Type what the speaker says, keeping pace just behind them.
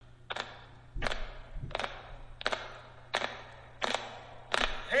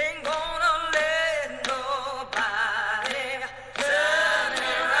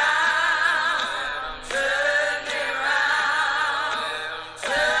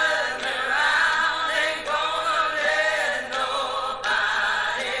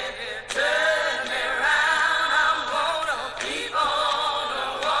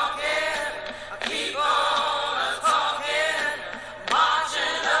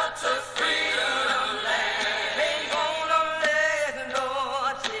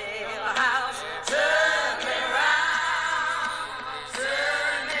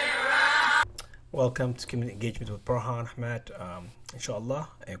Welcome to Community Engagement with Burhan Ahmed. Inshallah,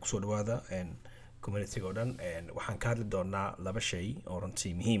 kusoo dhawaada community oo dhan waxaan ka hadli doonaa laba shay oo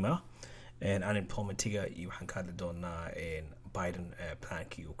runtii muhiim ah unemploymentiga iyo waxaan ka hadli doonaa Biden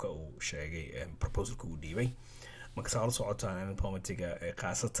plankii uu sheegay proposalka uu dhiibay marka saa la socotaan unemploymentiga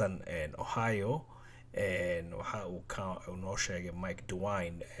khaasatan Ohio waxa uu noo sheegay Mike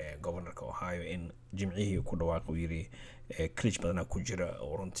DeWine governorka Ohio in jimcihii ku dhawaaqay yiri glitch badan ku jira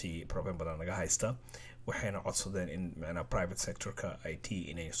oo runtii problem badan naga haysta waxayna codsadeen in macna private sector-ka IT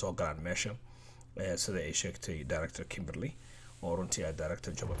inay soo galaan meesha sida ay sheegtay director Kimberly oo runtii ah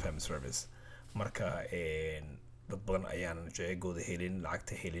director job and family service marka dad badan ayaan jeegooda helin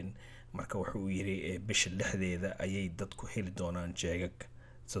lacagta helin marka wuxuu yiri bisha 6deeda ayay dadku heli doonaan jeegag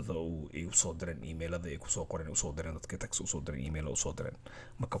sida ay u soo direen emailada ay ku soo qoreen u soo direen dadka tax u soo direen email u soo direen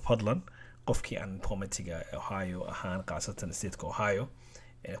marka fadlan qofkii unemploymentiga Ohio ahaan qaasatan state-ka Ohio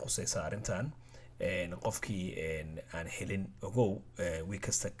khusaysa arintan qofkii aan helin ogow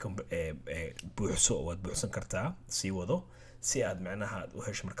weekasta buuxso oo aad buuxsan kartaa si wado si aad macnaha u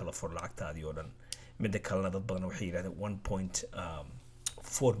hesho marka la furo lacagtaadii oo dhan mid kalena dad badan waxay yiraahdeen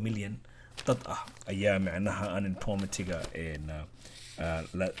 1.4 million dad ah ayaa macnaha unemploymentiga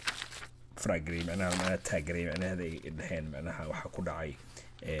la fragray macnaha taagray macnaha ay dhahayn macnaha waxa ku dhacay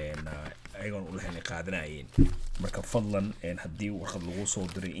ayagoon u lahayn qaadanayeen marka fadlan haddii warqad lagu soo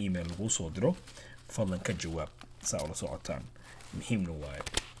diray email lagu soo diro fadlan ka jawaab saa la socotaan muhiimna waaye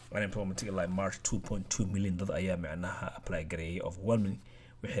unemployment like March 2.2 million dad ayaa macnaha apply gareeyay overwhelming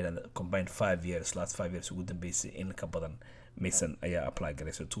wixii combined 5 years last 5 years ugu dambeysay in ka badan Mason ayaa apply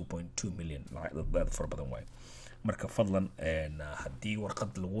gareeyay 2.2 million dad far badan waaye marka fadlan haddii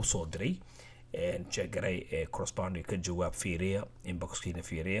warqad lagu soo diray jegaray corresponding ka jawaab fiiriya inboxkiina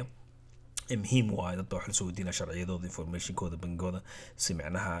fiiriya muhiim waa dad wax la soo weydiina sharciyadooda informationkooda bangooda si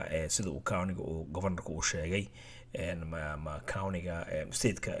macnaha sida uu county-ga uu governorka uu sheegay ma county-ga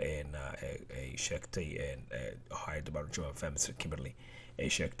state-ka ay sheegtay Ohio Department of Family Kimberly ay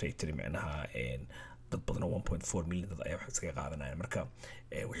sheegtay tiri macnaha dad badan 1.4 million dad ayaa wax iska qaadanayaan marka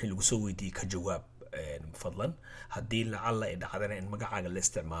wixii lagu soo weydiiyay ka jawaab fadlan haddii lacala ay dhacdana in magacaaga la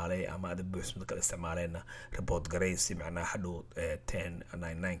isticmaalay ama aad buuxsmada kala isticmaalayna report garay si macnaha hadhow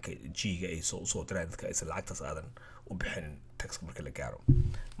 1099 G-ga ay soo diraan dadka is lacagtaas aadan u bixinin tax marka la gaaro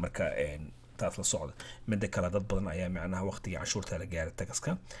marka taas la socda mid kale dad badan ayaa macnaha waqtiga cashuurta la gaaray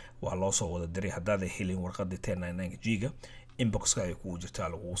taxka waa loo soo wada diray haddaad helin warqadii 1099 G-ga inbox-ka ay ku jirtaa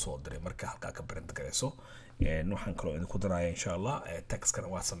lagu soo diray marka halka ka print garayso waxaan kaloo idinku darayaa insha Allah tax-kana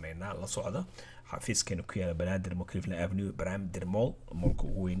waa sameynaa la socda xafiiskeena ku yaala Banaadir Cleveland Avenue Banaadir mallka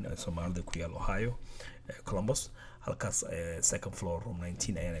ugu weyn Soomaalida ku yaala Ohio Columbus halkaas second floor room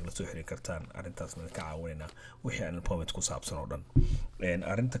 19 ayaan la soo xiriir kartaan arintaasna ka caawinayna wixii unemployment ku saabsan oo dhan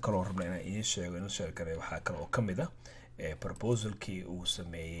arinta kale oo rabna inaan idin sheego in share garay waxa kale oo kamid ah proposalkii uu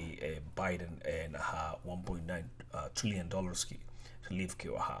sameeyay Biden ahaa 1.9 trillion dollarski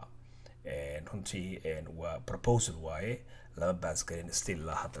reliefkii ahaa runtii waa proposal waaye laba baas garin still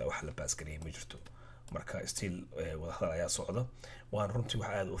la hadla wax la baas garin ma jirto marka still wada hadal ayaa socda waan runtii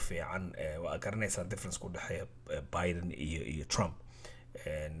waxa aad u fiican waa garanaysaa difference ku dhaxeeya Biden iyo Trump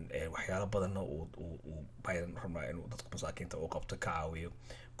waxyaalo badan oo Biden rabaa inuu dadka masaakiinta u qabto ka caawiyo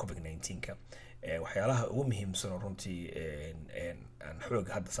COVID-19ka waxyaalaha ugu muhiimsan runtii aan xoog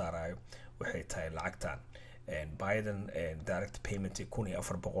hadda saarayo waxay tahay lacagtan Biden direct payment $1,400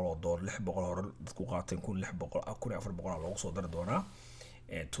 $600 hore dadku qaateen $1,400 loogu soo dari doonaa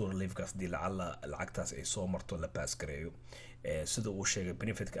tour leave-gaas dii lacagtaas ay soo marto la pass gareeyo sida uu sheegay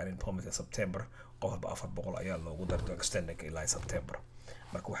benefitka unemployment September qofba $400 ayaa loogu dari doonaa extending ilaa September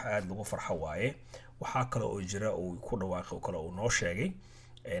marka waxa aad lagu farxo waaye waxa kale oo jira oo ku dhawaaqay kale oo noo sheegay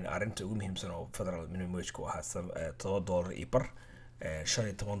arinta ugu muhiimsan oo federal minimum wage ku ahaa $7 iyo bar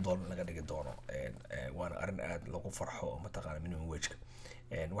 $15 laga dhigi doono waana arin aad lagu farxo mataqaana minimum wage-ka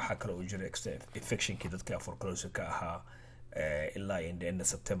waxa kale oo jira infection-kii dadka foreclosure ka ahaa ilaa in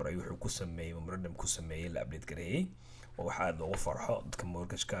September ayuu wuxuu ku sameeyay memorandum ku sameeyay la update gareeyay oo waxa aad lagu farxo dadka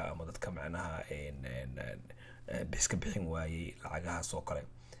mortgage-ka ama dadka macnaha biska bixin waayay lacagahaas oo kale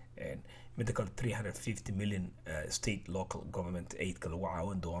mid kale 350 million state local government aid-ka lagu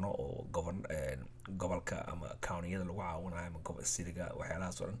caawin doono oo gobolka ama county-yada lagu caawinayo ama gobol city-ga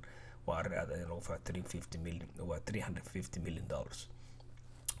waxyaalahaas oo dhan waa arrin aad lagu faa 350 million waa $350 million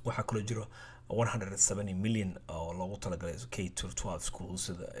waxa kale jiro 170 million oo lagu talagalay K-12 schools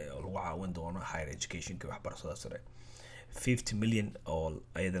sida lagu caawin doono higher education-ka waxbarashada sare 50 million oo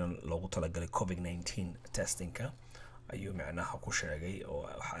ayadana lagu talagalay COVID-19 testing-ka ayuu macnaha ku sheegay oo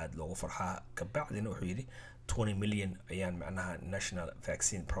waxa aad loogu farxaa ka bacdina wuxuu yiri 20 million ayaan macnaha national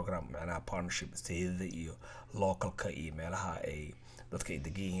vaccine program macnaha partnership state iyo localka iyo meelaha ay dadka ay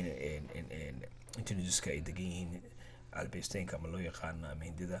degan yihiin intelligence ay degan yihiin albeysteenka ama loo yaqaan ama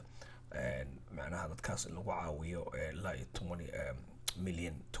hindida macnaha dadkaas lagu caawiyo ilaa 20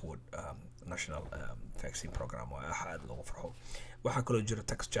 million toward national vaccine program oo aad lagu farxo waxaa kaloo jira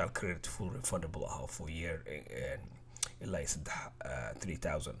tax child credit full refundable for year ilaa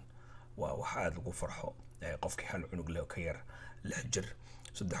 3000 waa waxa aad lagu farxo qofkii hal cunug leh ka yar 6 jir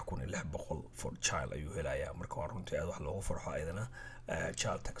 3600 for child ayuu helayaa marka waa runtii aad wax loogu farxo ayadana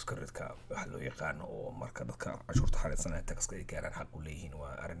child tax credit-ka waxa loo yaqaan oo marka dadka cashuurta xariisanaya taxka ay gaaraan xaq u leeyihiin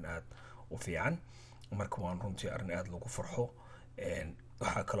waa arrin aad u fiican marka waa runtii arrin aad lagu farxo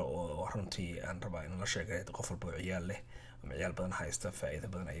waxa kale oo runtii aan rabaa in la sheegay qof walba ciyaal leh ama ciyaal badan haysta faa'iido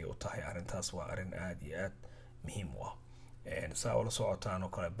badan ayay u tahay arrintaas waa arrin aad iyo aad muhiim u ah saa oo la socotaan oo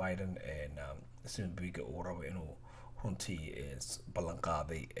kale Biden Zimbabwe uu rabo inuu runtii ballan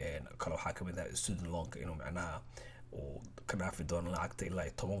qaaday kale waxaa kamid ah student loan inuu macnaha uu ka dhaafi doono lacagta ilaa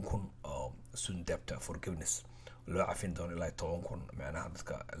 10,000 oo student debt forgiveness loo cafin doono ilaa 10,000 macnaha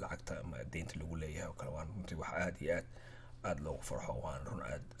dadka lacagta ama deynta lagu leeyahay oo kale waa runtii wax aad iyo aad loogu farxo waan run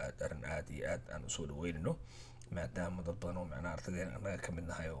arrin aad iyo aad aan usoo dhaweynayno maadaama dad badan oo macnaha ardaydeena annaga ka mid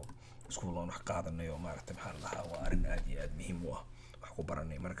nahay oo iskuul loon wax qaadanayo maaragtay maxaa lahaa waa arrin aad iyo aad muhiim u ah wax ku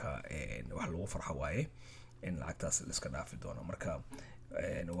baranay marka wax lagu farxo waaye in lacagtaas la iska dhaafi doono marka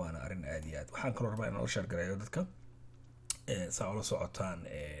waana arrin aad iyo aad waxaan kaloo rabaa inaan la sheergareeyo dadka saa oo la socotaan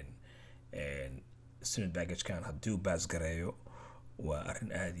student package-kan haddii uu baas gareeyo waa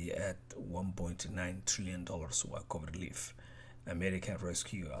arrin aad iyo aad 1.9 trillion dollars waa COVID relief American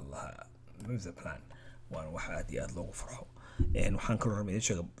Rescue Allah the plan waana wax aad iyo aad loogu farxo waxaan kaloo rabaa in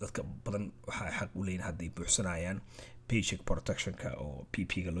sheego dadka badan waxay xaq u leeyihiin haddii buuxsanayaan paycheck protectionka oo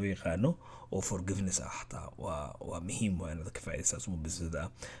PP-ga loo yaqaano oo forgiveness ah xataa waa muhiim waa in dadka faa'iideysta suma bisada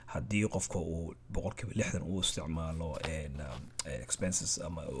haddii qofka uu 60% uu isticmaalo expenses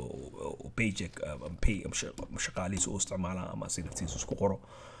ama paycheck pay shaqaalihiisa uu isticmaala ama sinaftiisa isku qoro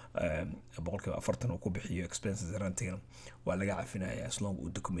 40% uu ku bixiyo expenses rantiga waa laga cafinaya as long uu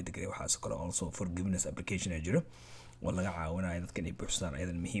document garay waxaas kale also forgiveness application ay jiro waa laga caawinaya dadka inay buuxsadaan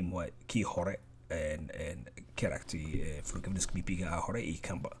ayadan muhiim waa kii hore character forgiveness BP-ga hore iyo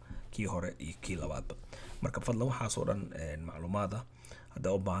kanba kii hore iyo kii labaadba marka fadlan waxaas oo dhan macluumaada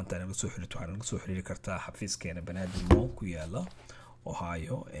hadda u baahan tahay inaad soo xiriirto waxaad naga soo xiriiri kartaa xafiiskeena Banaadir Mall ku yaala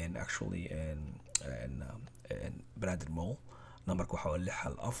Ohio and actually Banaadir Mall numberka waxa waa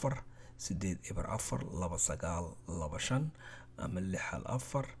 614 804 2925 ama 614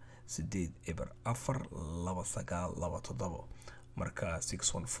 804 marka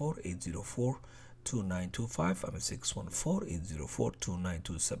 614-804-2925 ama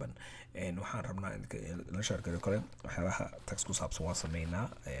 614-804-2927 waxaan rabnaa in la sheergayo kale waxyaalaha tax ku saabsan waa sameynaa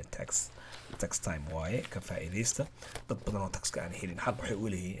tax time waaye ka faa'iideysta dad badan oo taxka aan helin xaq waxay u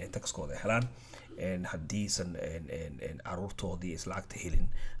leeyihiin in taxkooda helaan haddiisan caruurtoodii is lacagta helin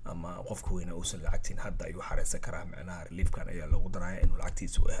ama qofka weyna uusan lacagtiin hadda ayuu xareysan karaa macnaha reliefkan ayaa loogu daraya inuu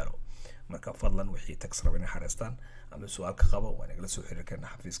lacagtiisa u helo marka fadlan wixii tax raba inay xareystaan ama su'aalka qaba waa nagala soo xiriiri karnaa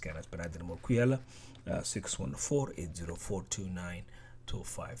xafiiskeena Banaadir Mall ku yaala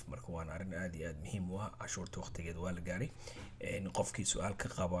 614-804-2925 marka waana arrin aad iyo aad muhiim u ah cashuurta waqtigeeda waa la gaaray qofkii su'aalka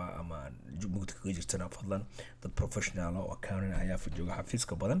qaba ama mugdi kaga jirtana fadlan dad professional oo accounting ayaa jooga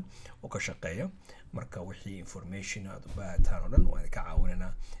xafiiska badan oo ka shaqeeya marka wixii information aad u baahataan oo dhan waan ka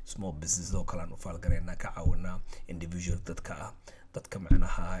caawinanaa small business oo kale aan u faalgareynaa ka caawinaa individual dadka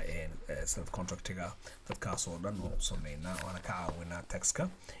macnaha self contractiga dadkaas oo dhan oo sameynaa waana ka caawinaa taxka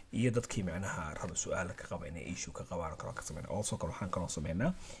iyo dadkii macnaha raba su'aal ka qaba inay issue ka qabaan karo ka sameynaa also kale waxaan kaloo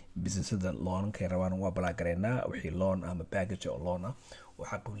sameynaa businessada loan ka rabaan waa balagareynaa wixii loan ama package oo loan ah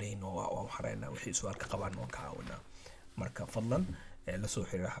waxa ku leeyahay oo xareynaa wixii su'aal ka qabaan oo ka caawinaa marka fadlan la soo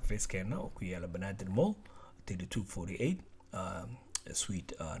xiriir xafiiskeena oo ku yaala Banaadir Mall 3248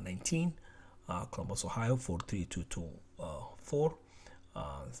 suite 19 Columbus Ohio 43224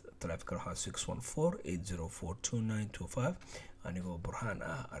 telefonka waxaa 614-804-2925 anigoo Burhan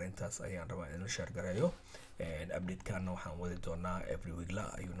arrintaas ayaan rabaa in la share gareeyo update-kana waxaan wadi doonaa every week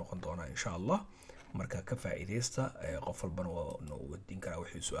la ayuu noqon doonaa insha Allah marka ka faa'iideysta qof walbana waa wadiin karaa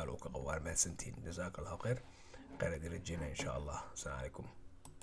wixii su'aal uu ka qabo waa mahadsantiin jazakallahu khayr khayr dirajina insha Allah assalamu alaykum